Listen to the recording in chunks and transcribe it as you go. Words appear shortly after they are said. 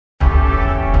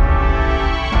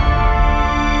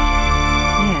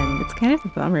kind of a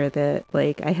bummer that,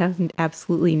 like, I have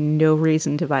absolutely no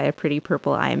reason to buy a pretty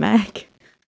purple iMac.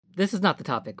 This is not the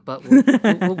topic, but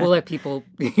we'll let people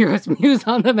hear us muse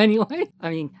on them anyway. I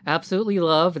mean, absolutely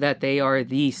love that they are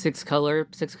the six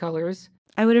colors.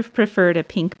 I would have preferred a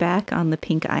pink back on the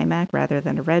pink iMac rather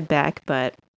than a red back,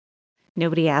 but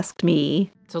nobody asked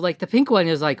me. So, like, the pink one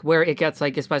is, like, where it gets,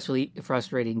 like, especially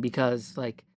frustrating because,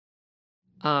 like,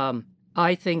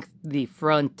 I think the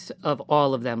front of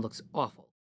all of them looks awful.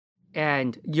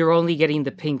 And you're only getting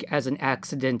the pink as an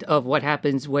accident of what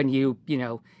happens when you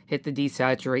hit the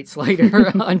desaturate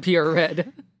slider on pure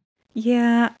red.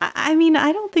 Yeah, I mean,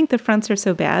 I don't think the fronts are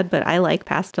so bad, but I like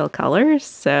pastel colors,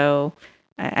 so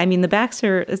I mean, the backs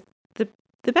are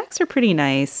pretty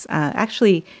nice.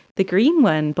 Actually, the green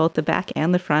one, both the back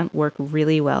and the front, work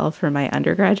really well for my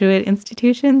undergraduate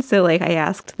institution. So, like, I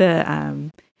asked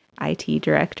the IT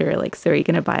director, like, so are you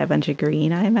going to buy a bunch of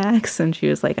green iMacs? And she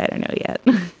was like, I don't know yet.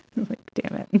 Like,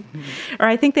 damn it. Mm-hmm. Or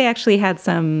I think they actually had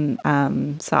some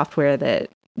software that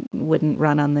wouldn't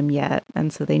run on them yet,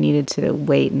 and so they needed to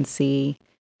wait and see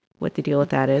what the deal with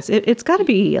that is. It's got to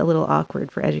be a little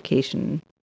awkward for education.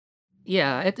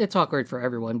 Yeah, it's awkward for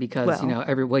everyone because,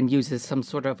 everyone uses some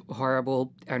sort of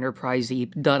horrible enterprise-y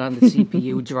done on the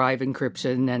CPU drive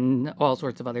encryption and all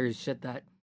sorts of other shit that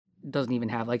doesn't even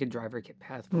have, like, a driver kit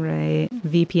path. Right.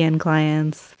 VPN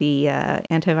clients, the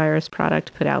antivirus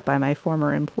product put out by my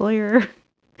former employer.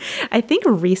 I think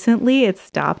recently it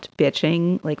stopped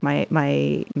bitching, like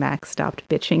my Mac stopped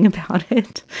bitching about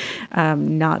it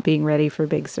not being ready for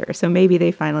Big Sur. So maybe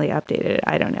they finally updated it.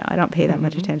 I don't know. I don't pay that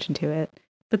much attention to it.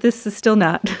 But this is still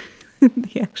not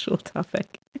the actual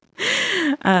topic,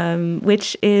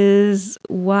 which is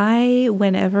why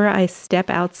whenever I step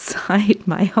outside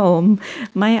my home,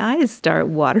 my eyes start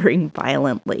watering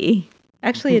violently.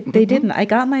 Actually, they didn't. I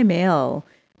got my mail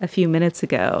a few minutes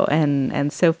ago,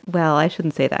 and so, well, I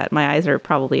shouldn't say that. My eyes are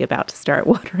probably about to start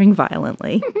watering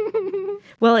violently.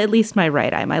 Well, at least my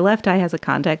right eye. My left eye has a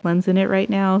contact lens in it right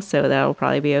now, so that'll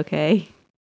probably be okay.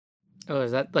 Oh,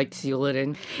 is that, like, seal it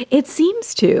in? It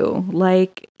seems to.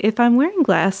 Like, if I'm wearing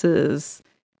glasses,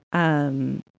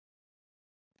 it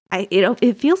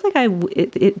feels like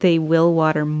they will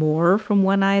water more from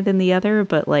one eye than the other,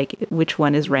 but, like, which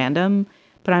one is random.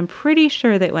 But I'm pretty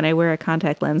sure that when I wear a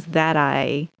contact lens, that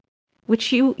eye,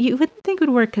 which you wouldn't think would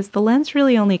work because the lens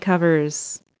really only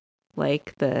covers,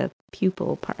 like, the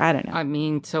pupil part. I don't know. I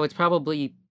mean, so it's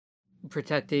probably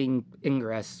protecting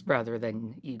ingress rather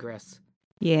than egress.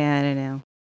 Yeah, I don't know.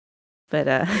 But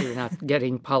you're not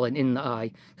getting pollen in the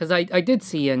eye. Because I did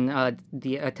see in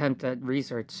the attempt at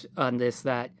research on this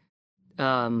that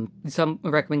some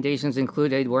recommendations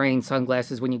included wearing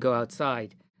sunglasses when you go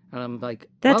outside. Like,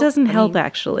 that doesn't help,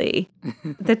 actually.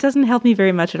 That doesn't help me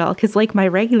very much at all. Because, like, my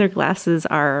regular glasses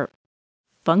are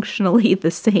functionally the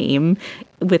same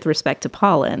with respect to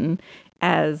pollen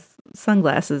as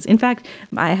sunglasses. In fact,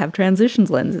 I have transitions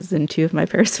lenses in two of my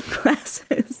pairs of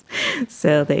glasses.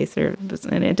 So they serve,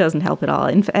 and it doesn't help at all.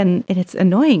 And it's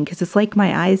annoying because it's like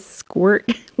my eyes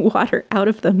squirt water out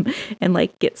of them and,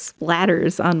 like, get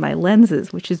splatters on my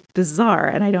lenses, which is bizarre.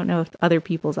 And I don't know if other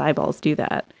people's eyeballs do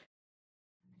that.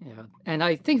 Yeah, and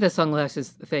I think the sunglasses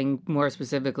thing more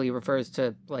specifically refers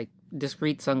to, like,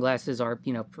 discrete sunglasses are,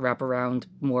 wrap around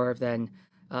more than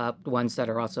ones that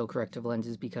are also corrective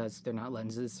lenses because they're not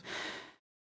lenses.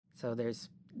 So there's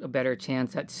a better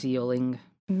chance at sealing.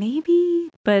 Maybe,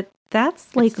 but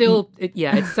that's like...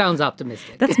 it sounds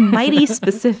optimistic. That's mighty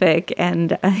specific,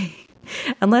 and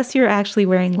unless you're actually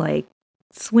wearing, like,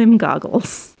 swim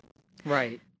goggles.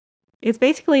 Right. It's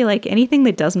basically like anything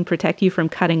that doesn't protect you from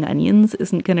cutting onions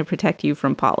isn't going to protect you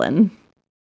from pollen.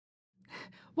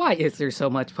 Why is there so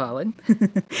much pollen?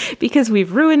 Because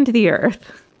we've ruined the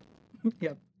earth.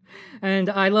 Yep.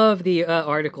 And I love the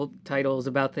article titles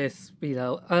about this,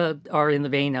 are in the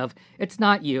vein of, it's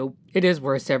not you, it is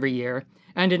worse every year.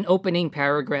 And an opening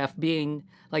paragraph being,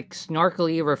 like,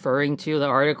 snarkily referring to the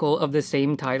article of the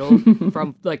same title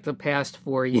from, like, the past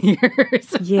 4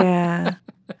 years. Yeah.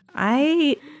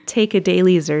 I take a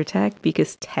daily Zyrtec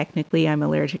because technically I'm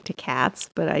allergic to cats,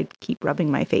 but I keep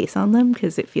rubbing my face on them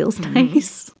because it feels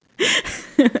nice.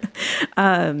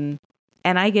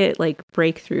 And I get, like,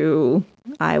 breakthrough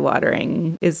eye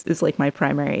watering is like my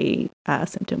primary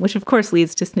symptom, which of course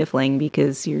leads to sniffling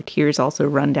because your tears also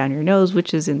run down your nose,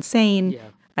 which is insane. Yeah.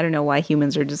 I don't know why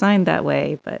humans are designed that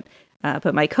way,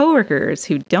 but my coworkers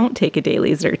who don't take a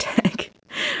daily Zyrtec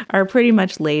are pretty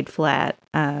much laid flat.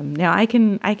 Now I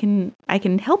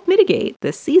can help mitigate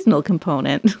the seasonal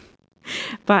component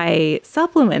by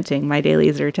supplementing my daily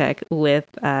Zyrtec with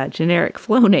generic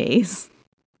Flonase.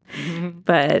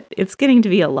 But it's getting to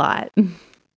be a lot.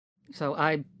 So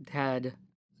I had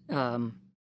um,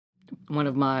 one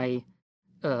of my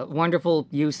wonderful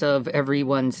use of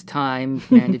everyone's time,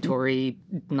 mandatory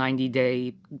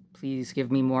 90-day, please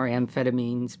give me more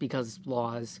amphetamines because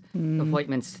laws,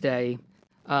 appointments today.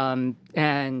 And,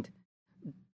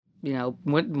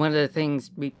 one of the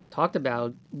things we talked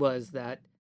about was that,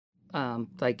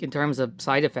 like, in terms of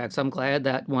side effects, I'm glad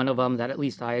that one of them that at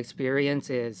least I experience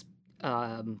is,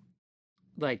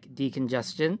 like,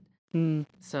 decongestion.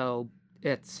 So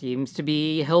it seems to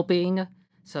be helping.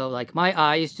 So, like, my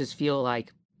eyes just feel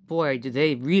like, boy, do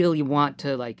they really want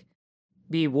to, like,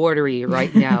 be watery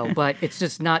right now, but it's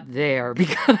just not there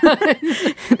because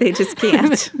They just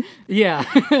can't. Yeah.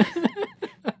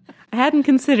 I hadn't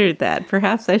considered that.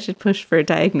 Perhaps I should push for a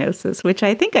diagnosis, which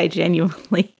I think I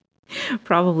genuinely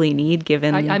probably need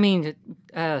given... I mean,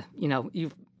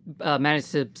 you've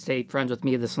managed to stay friends with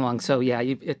me this long, so yeah,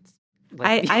 it's...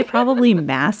 Like... I probably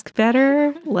mask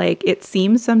better. Like, it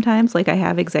seems sometimes like I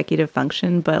have executive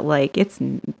function, but, like, it's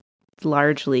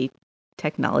largely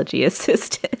technology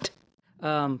assisted.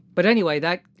 But anyway,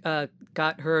 that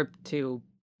got her to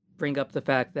bring up the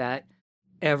fact that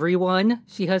everyone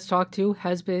she has talked to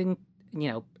has been,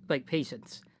 like,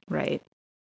 patients. Right.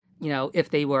 If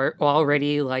they were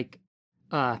already, like,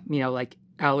 like,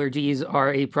 allergies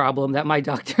are a problem that my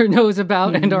doctor knows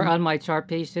about and are on my chart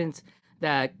patients,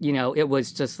 that, it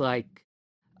was just like,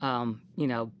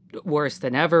 worse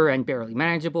than ever and barely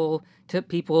manageable, to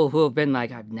people who have been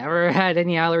like, I've never had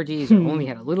any allergies or only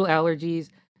had a little allergies.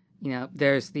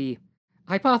 There's the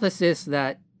hypothesis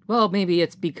that, well, maybe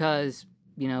it's because,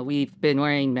 we've been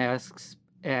wearing masks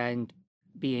and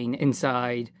being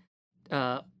inside,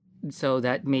 so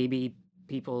that maybe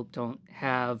people don't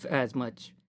have as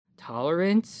much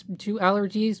tolerance to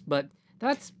allergies, but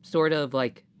that's sort of,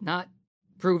 like, not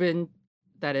proven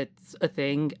that it's a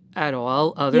thing at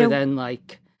all, other than,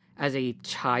 like, as a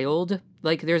child,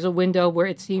 like, there's a window where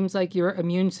it seems like your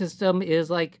immune system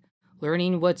is, like,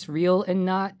 learning what's real and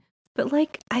not. But,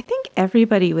 like, I think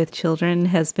everybody with children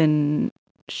has been,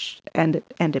 and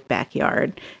a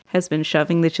backyard, has been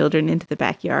shoving the children into the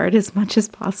backyard as much as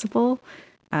possible.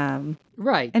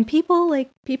 Right. And people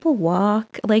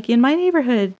walk, like, in my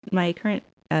neighborhood, my current,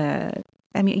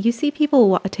 you see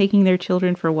people taking their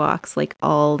children for walks, like,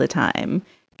 all the time,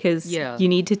 because you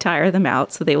need to tire them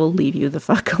out so they will leave you the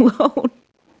fuck alone.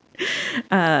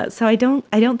 So I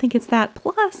don't think it's that.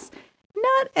 Plus,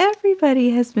 not everybody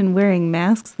has been wearing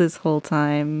masks this whole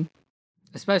time.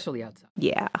 Especially outside.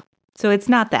 Yeah. So it's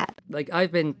not that. Like,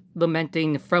 I've been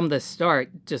lamenting from the start,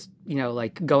 just,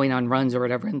 like, going on runs or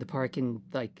whatever in the park, and,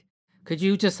 like, could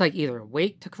you just, like, either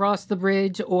wait to cross the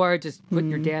bridge or just put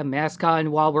your damn mask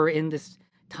on while we're in this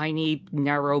tiny,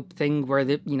 narrow thing where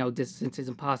the, distance is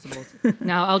impossible?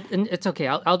 Now, it's okay.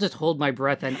 I'll just hold my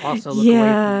breath and also look away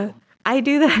from you. I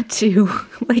do that too.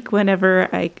 Like, whenever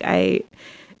I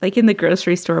like, in the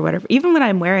grocery store or whatever, even when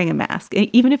I'm wearing a mask,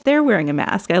 even if they're wearing a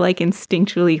mask, I, like,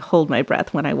 instinctually hold my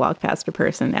breath when I walk past a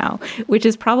person now, which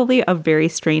is probably a very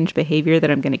strange behavior that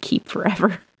I'm going to keep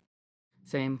forever.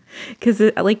 Same. Because,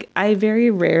 like, I very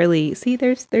rarely see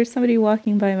there's somebody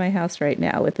walking by my house right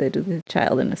now with a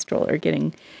child in a stroller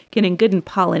getting good and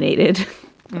pollinated.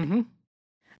 Mm-hmm.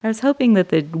 I was hoping that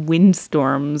the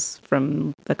windstorms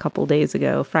from a couple days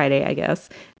ago, Friday, I guess,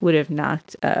 would have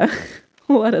knocked a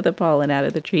lot of the pollen out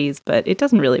of the trees, but it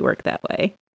doesn't really work that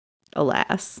way,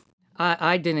 alas.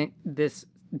 I didn't this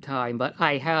time, but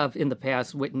I have in the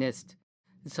past witnessed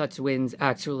such winds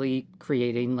actually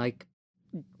creating, like,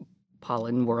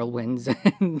 pollen whirlwinds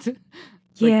and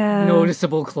like,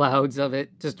 noticeable clouds of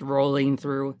it just rolling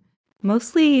through.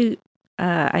 Mostly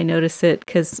I notice it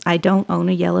because I don't own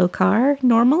a yellow car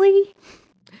normally.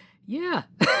 Yeah.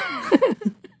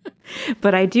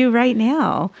 But I do right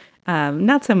now.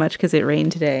 Not so much because it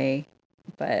rained today,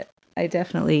 but I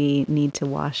definitely need to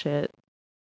wash it,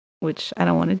 which I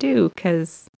don't want to do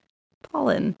because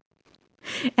pollen.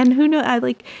 And who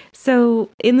knows? So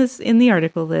in the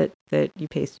article that you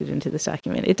pasted into this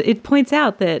document, it points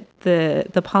out that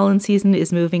the pollen season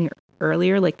is moving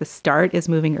earlier, like the start is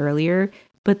moving earlier,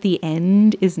 but the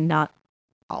end is not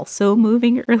also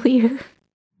moving earlier.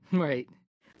 Right.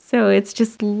 So it's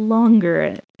just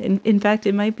longer. In fact,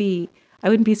 it might be. I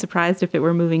wouldn't be surprised if it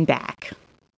were moving back.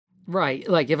 Right.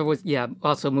 Like if it was,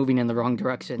 also moving in the wrong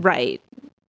direction. Right.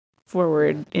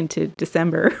 Forward into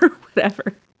December or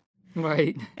whatever.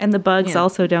 Right. And the bugs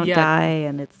also don't die,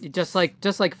 and it's just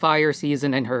like fire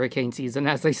season and hurricane season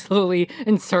as they slowly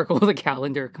encircle the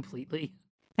calendar completely.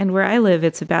 And where I live,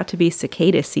 it's about to be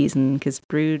cicada season because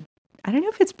I don't know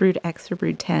if it's brood X or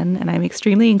brood 10, and I'm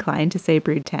extremely inclined to say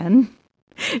brood 10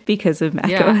 because of Mac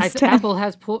Yeah, OS 10.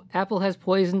 Apple has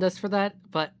poisoned us for that,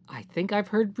 but I think I've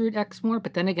heard Brute X more.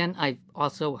 But then again, I've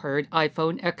also heard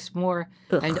iPhone X more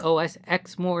and Ugh. OS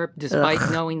X more, despite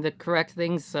Ugh. knowing the correct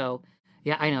things. So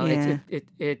yeah, I know Yeah.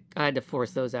 it I had to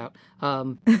force those out.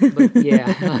 But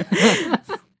yeah,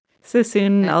 So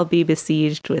soon and, I'll be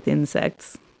besieged with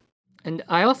insects. and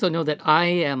I also know that I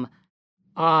am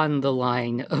on the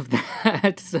line of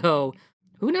that. So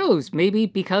who knows? Maybe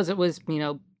because it was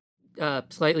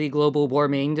slightly global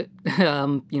warming,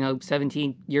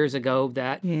 17 years ago,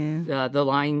 that Yeah. the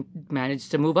line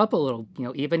managed to move up a little.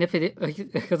 Even if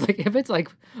because like if it's like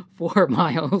 4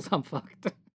 miles, I'm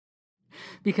fucked.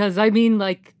 Because I mean,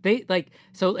 like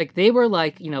they were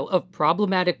like of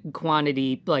problematic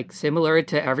quantity, like similar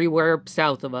to everywhere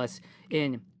south of us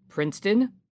in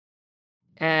Princeton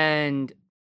and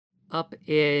up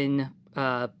in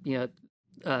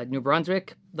New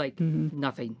Brunswick, like Hmm.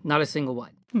 nothing, not a single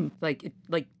one. Hmm.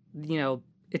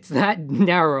 It's that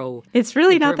narrow It's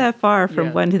really in not terms. that far from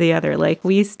Yeah, one to the other. Like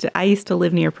I used to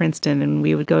live near Princeton, and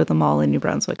we would go to the mall in New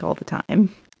Brunswick all the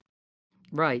time.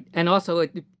 right. And also,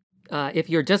 if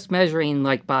you're just measuring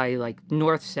like by like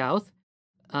north south,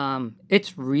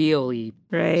 it's really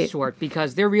Right. short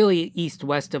because they're really east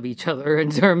west of each other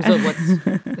in terms of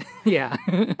what's. Yeah,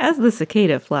 As the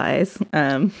cicada flies.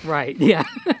 right. Yeah.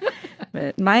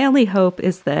 But my only hope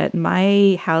is that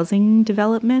my housing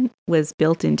development was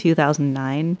built in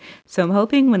 2009. So I'm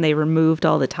hoping when they removed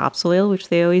all the topsoil, which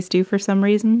they always do for some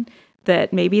reason,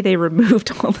 that maybe they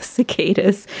removed all the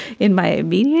cicadas in my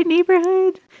immediate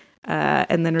neighborhood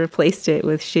and then replaced it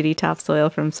with shitty topsoil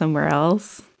from somewhere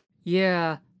else.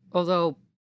 Yeah. Although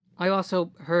I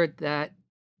also heard that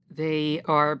they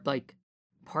are like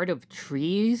part of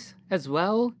trees as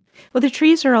well. Well, the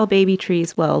trees are all baby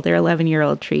trees. Well, they're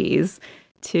 11-year-old trees,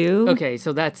 too. Okay,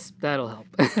 so that'll help.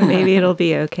 So maybe it'll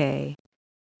be okay.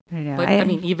 I don't know. But I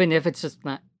mean, even if it's just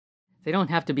not, they don't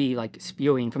have to be like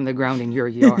spewing from the ground in your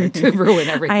yard to ruin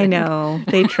everything. I know.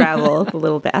 They travel, the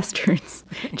little bastards.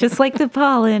 Just like the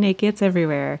pollen, it gets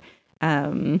everywhere.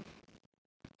 And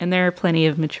there are plenty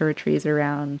of mature trees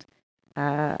around.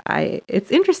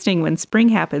 It's interesting when spring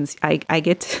happens. I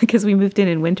get because we moved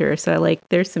in winter, so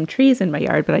there's some trees in my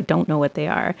yard, but I don't know what they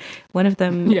are. One of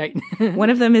them, Yeah. one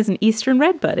of them is an eastern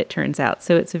redbud. It turns out,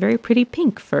 so it's a very pretty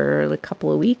pink for a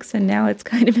couple of weeks, and now it's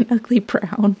kind of an ugly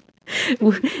brown.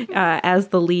 As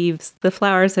the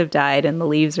flowers have died and the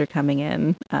leaves are coming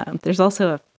in. There's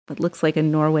also what looks like a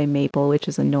Norway maple, which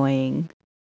is annoying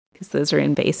because those are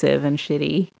invasive and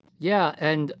shitty. Yeah,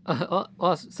 and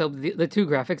also, so the two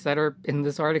graphics that are in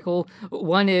this article,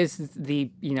 one is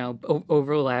the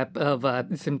overlap of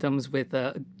symptoms with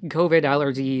COVID,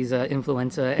 allergies,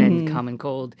 influenza, and common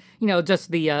cold. Just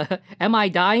the "Am I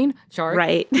dying?" chart,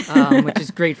 Right. Which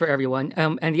is great for everyone.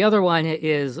 And the other one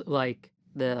is like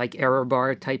the error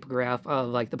bar type graph of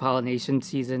like the pollination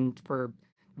season for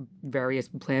various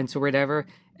plants or whatever.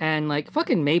 And like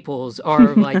fucking maples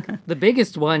are like the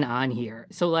biggest one on here.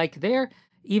 So like they're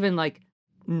even like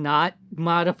not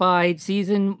modified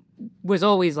season was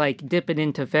always like dipping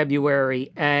into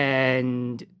February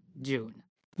and June.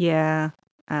 Yeah.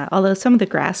 Although some of the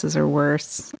grasses are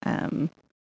worse.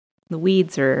 The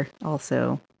weeds are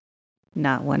also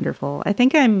not wonderful. I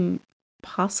think I'm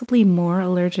possibly more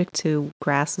allergic to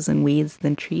grasses and weeds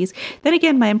than trees. Then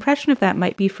again, my impression of that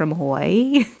might be from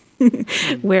Hawaii,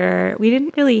 where we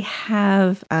didn't really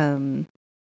have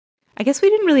I guess we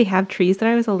didn't really have trees that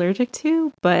I was allergic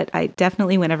to, but I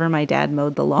definitely, whenever my dad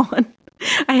mowed the lawn,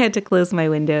 I had to close my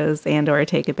windows and or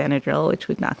take a Benadryl, which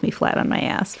would knock me flat on my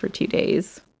ass for 2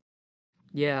 days.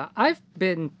 Yeah, I've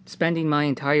been spending my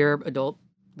entire adult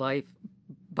life,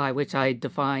 by which I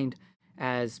defined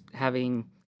as having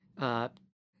daily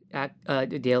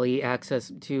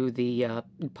access to the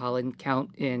pollen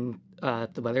count in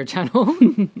the Weather Channel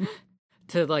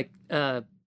to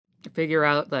figure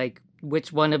out like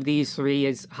which one of these three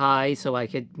is high, so I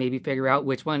could maybe figure out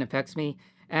which one affects me,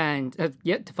 and have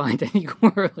yet to find any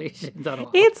correlations at all.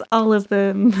 It's all of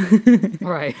them.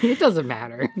 Right, it doesn't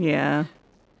matter. Yeah.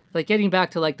 Like getting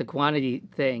back to like the quantity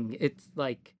thing, it's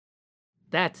like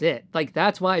that's it. Like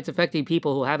that's why it's affecting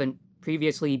people who haven't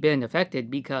previously been affected,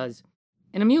 because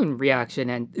an immune reaction,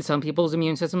 and some people's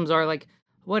immune systems are like,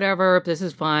 whatever, this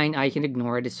is fine, I can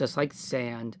ignore it, it's just like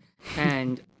sand.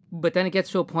 And but then it gets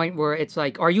to a point where it's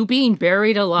like, are you being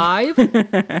buried alive?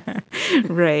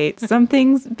 Right.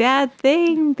 Something's bad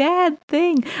thing.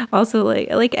 Also,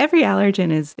 like every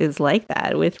allergen is like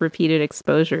that. With repeated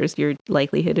exposures, your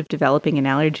likelihood of developing an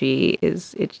allergy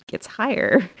it gets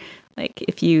higher. Like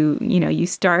if you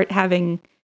start having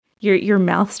your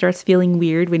mouth starts feeling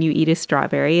weird when you eat a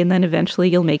strawberry, and then eventually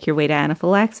you'll make your way to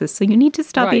anaphylaxis. So you need to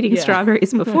stop Right, eating yeah.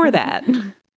 strawberries before that.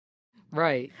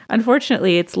 Right.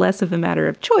 Unfortunately, it's less of a matter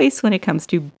of choice when it comes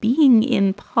to being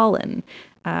in pollen.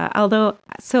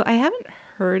 So I haven't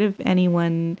heard of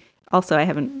anyone. Also, I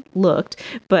haven't looked,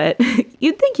 but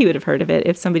you'd think you would have heard of it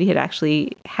if somebody had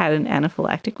actually had an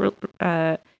anaphylactic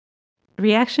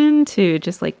reaction to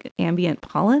just like ambient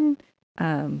pollen.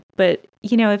 But,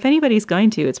 if anybody's going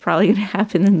to, it's probably going to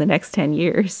happen in the next 10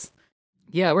 years.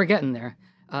 Yeah, we're getting there.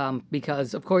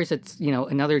 Because, of course, it's,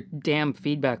 another damn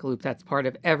feedback loop that's part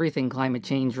of everything climate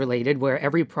change related, where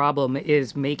every problem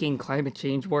is making climate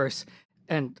change worse,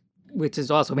 and which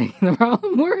is also making the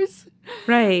problem worse.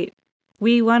 Right.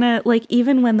 We want to, like,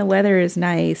 even when the weather is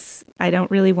nice, I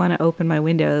don't really want to open my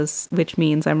windows, which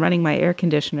means I'm running my air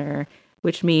conditioner,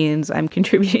 which means I'm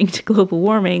contributing to global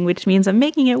warming, which means I'm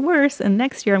making it worse. And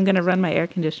next year I'm going to run my air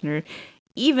conditioner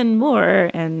even more,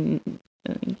 and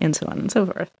so on and so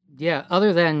forth. Yeah,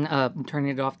 other than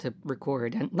turning it off to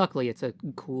record, and luckily it's a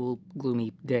cool,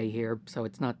 gloomy day here, so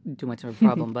it's not too much of a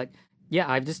problem. But yeah,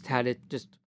 I've just had it just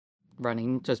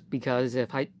running, just because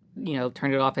if I,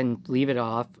 turn it off and leave it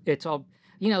off, it's all,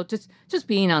 just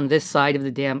being on this side of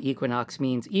the damn equinox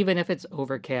means even if it's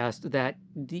overcast, that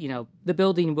the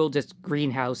building will just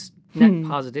greenhouse net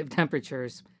positive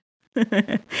temperatures.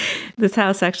 This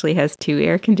house actually has 2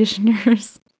 air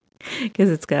conditioners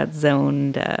because it's got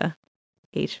zoned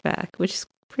HVAC, which is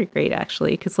pretty great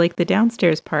actually, because like the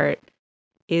downstairs part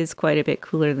is quite a bit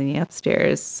cooler than the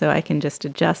upstairs, so I can just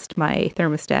adjust my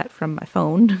thermostat from my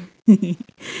phone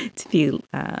to be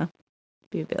a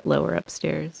bit lower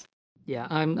upstairs. Yeah,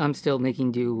 I'm still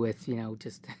making do with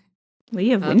just. Well,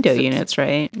 you have window units,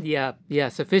 right? Yeah,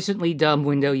 sufficiently dumb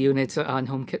window units on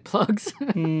HomeKit plugs.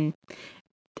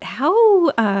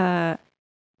 How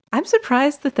I'm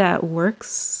surprised that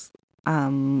works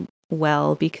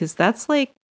well, because that's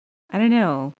like, I don't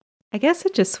know, I guess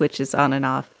it just switches on and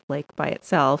off like by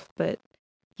itself, but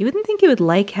you wouldn't think it would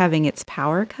like having its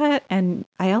power cut. And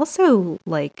I also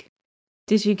like,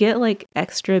 did you get like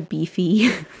extra beefy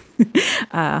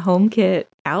HomeKit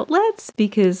outlets?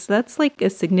 Because that's like a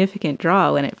significant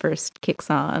draw when it first kicks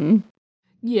on.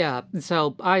 Yeah,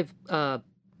 so I've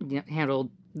handled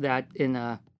that in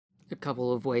a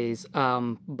couple of ways,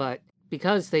 but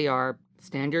because they are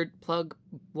standard plug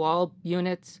wall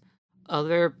units,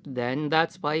 other than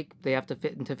that spike, they have to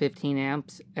fit into 15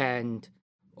 amps, and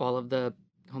all of the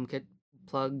HomeKit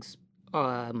plugs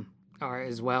are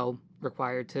as well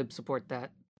required to support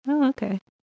that. Oh, okay.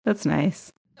 That's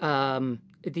nice.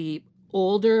 The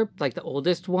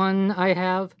oldest one I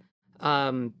have,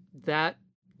 that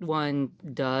one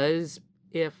does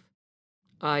if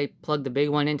I plug the big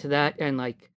one into that and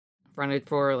like run it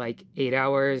for like 8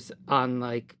 hours on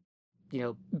like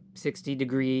 60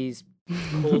 degrees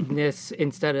coldness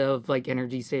instead of like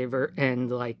energy saver,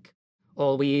 and like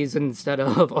always instead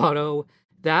of auto.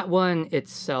 That one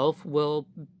itself will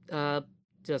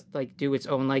just like do its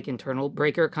own like internal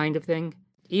breaker kind of thing.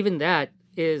 Even that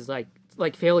is like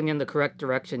failing in the correct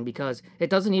direction, because it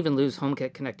doesn't even lose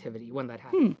HomeKit connectivity when that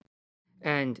happens.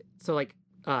 And so like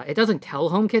it doesn't tell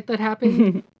HomeKit that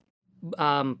happened.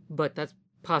 But that's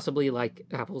possibly like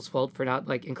Apple's fault for not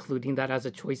like including that as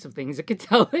a choice of things it could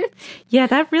tell it. Yeah,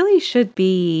 that really should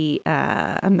be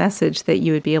a message that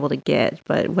you would be able to get,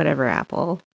 but whatever,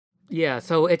 Apple. Yeah,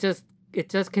 so it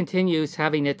just continues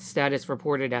having its status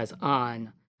reported as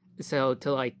on. So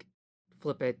to like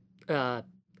flip it,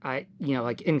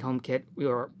 like in HomeKit,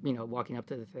 or walking up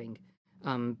to the thing,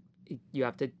 you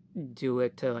have to do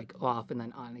it to like off and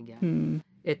then on again.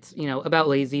 It's about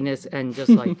laziness and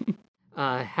just like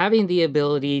having the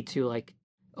ability to like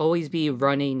always be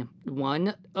running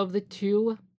one of the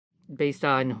two based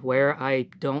on where I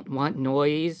don't want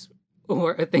noise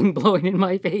or a thing blowing in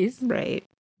my face. Right.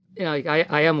 Like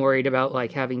I am worried about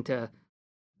like having to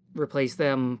replace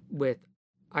them with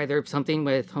either something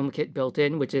with HomeKit built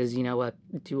in, which is, a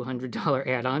 $200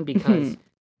 add-on because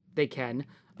they can.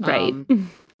 Right.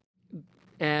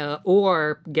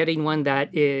 Or getting one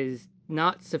that is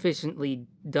not sufficiently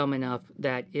dumb enough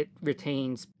that it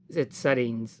retains its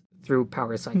settings through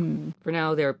power cycle. For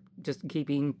now, they're just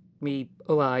keeping me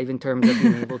alive in terms of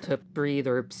being able to breathe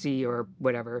or see or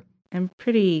whatever. I'm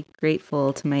pretty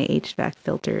grateful to my HVAC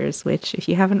filters, which if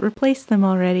you haven't replaced them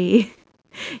already,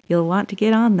 you'll want to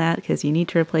get on that, because you need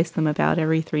to replace them about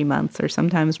every 3 months or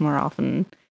sometimes more often,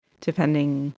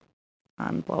 depending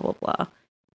on blah, blah, blah.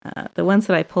 The ones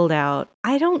that I pulled out,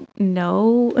 I don't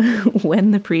know when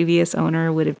the previous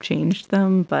owner would have changed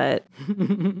them, but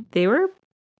they were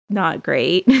not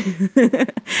great.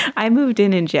 I moved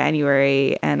in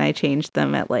January and I changed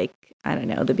them at like, I don't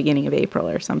know, the beginning of April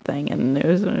or something. And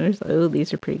there's oh,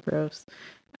 these are pretty gross.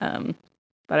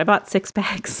 But I bought 6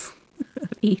 bags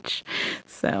of each.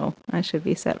 So I should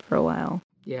be set for a while.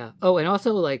 Yeah. Oh, and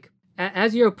also like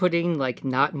as you're putting like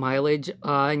not mileage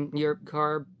on your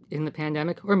car in the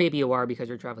pandemic, or maybe you are because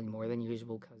you're traveling more than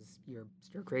usual because you're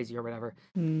stir crazy or whatever.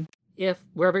 If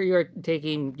wherever you're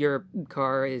taking your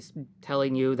car is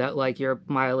telling you that like your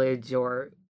mileage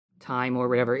or time or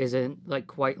whatever isn't like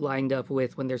quite lined up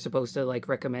with when they're supposed to like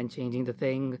recommend changing the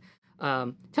thing,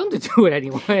 tell them to do it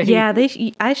anyway. Yeah,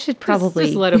 I should probably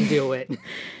just let them do it.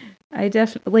 I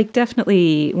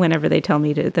definitely whenever they tell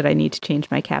me that I need to change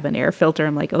my cabin air filter,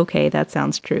 I'm like, okay, that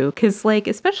sounds true. Because like,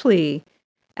 especially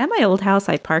at my old house,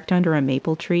 I parked under a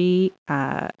maple tree,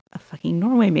 a fucking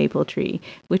Norway maple tree,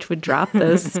 which would drop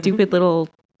those stupid little.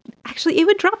 Actually, it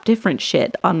would drop different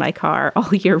shit on my car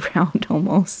all year round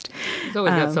almost. It's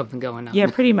always got something going on. Yeah,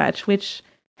 pretty much. Which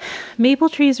maple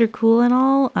trees are cool and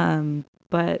all,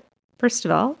 but first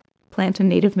of all, plant a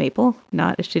native maple,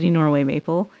 not a shitty Norway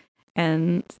maple.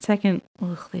 And second,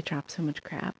 they drop so much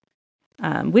crap.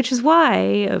 Which is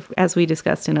why, as we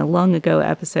discussed in a long ago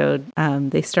episode,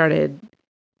 they started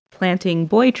planting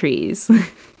boy trees.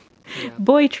 Yeah.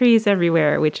 Boy trees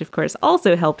everywhere, which of course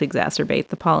also helped exacerbate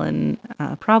the pollen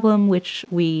problem, which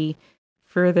we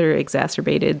further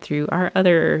exacerbated through our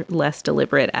other less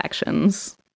deliberate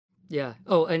actions. Yeah.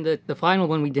 Oh, and the final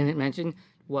one we didn't mention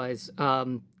was,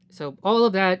 so all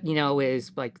of that,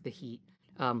 is like the heat.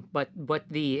 But what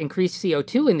the increased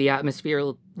CO2 in the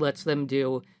atmosphere lets them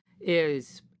do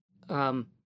is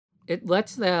it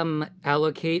lets them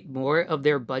allocate more of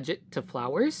their budget to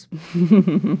flowers.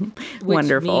 Which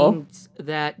Wonderful. means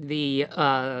that the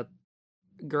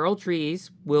girl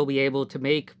trees will be able to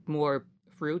make more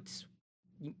fruits,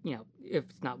 if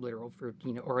it's not literal fruit,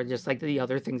 or just like the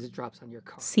other things it drops on your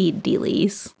car. Seed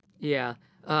dealies. Yeah.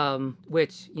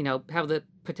 Which, have the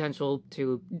potential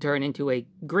to turn into a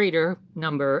greater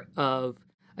number of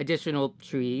additional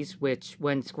trees, which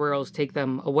when squirrels take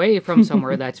them away from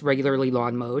somewhere that's regularly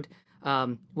lawn mowed,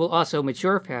 will also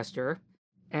mature faster.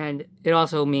 And it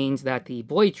also means that the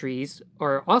boy trees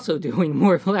are also doing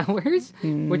more flowers,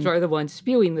 which are the ones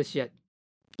spewing the shit.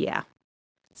 Yeah.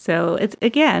 So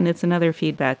it's another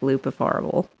feedback loop of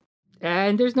horrible.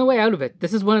 And there's no way out of it.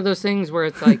 This is one of those things where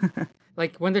it's like,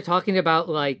 like when they're talking about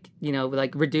like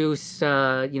reduce,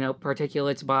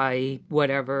 particulates by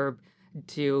whatever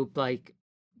to like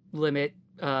limit,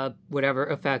 whatever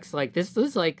effects. Like this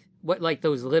is like what like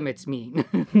those limits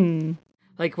mean.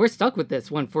 Like we're stuck with this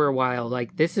one for a while.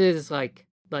 Like this is like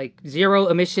zero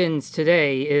emissions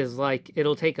today is like,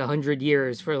 it'll take 100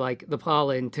 years for like the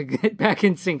pollen to get back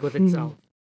in sync with itself.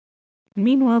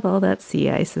 Meanwhile, all that sea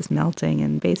ice is melting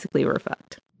and basically we're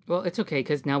fucked. Well, it's okay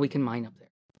because now we can mine up there.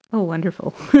 Oh,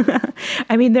 wonderful.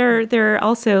 I mean, there are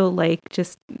also like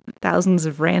just thousands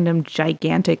of random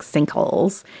gigantic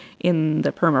sinkholes in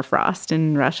the permafrost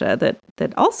in Russia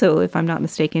that also, if I'm not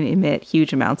mistaken, emit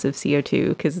huge amounts of CO2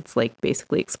 because it's like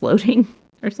basically exploding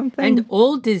or something. And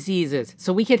old diseases.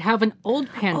 So we could have an old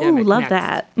pandemic. Oh, love next.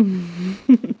 that.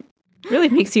 Really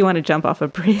makes you want to jump off a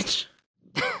bridge.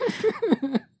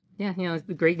 Yeah,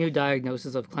 the great new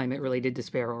diagnosis of climate-related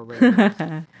despair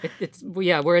already. It's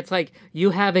where it's like,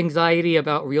 you have anxiety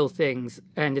about real things,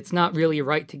 and it's not really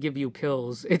right to give you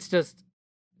pills. It's just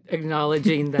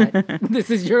acknowledging that this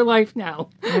is your life now.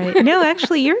 Right. No,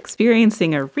 actually, you're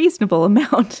experiencing a reasonable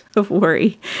amount of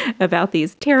worry about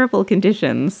these terrible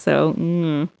conditions, so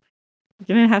you're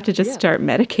going to have to just start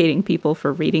medicating people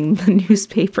for reading the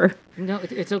newspaper. No,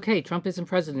 it's okay. Trump isn't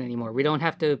president anymore. We don't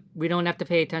have to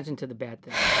pay attention to the bad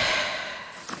things.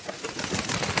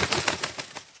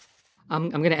 I'm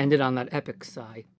going to end it on that epic sigh.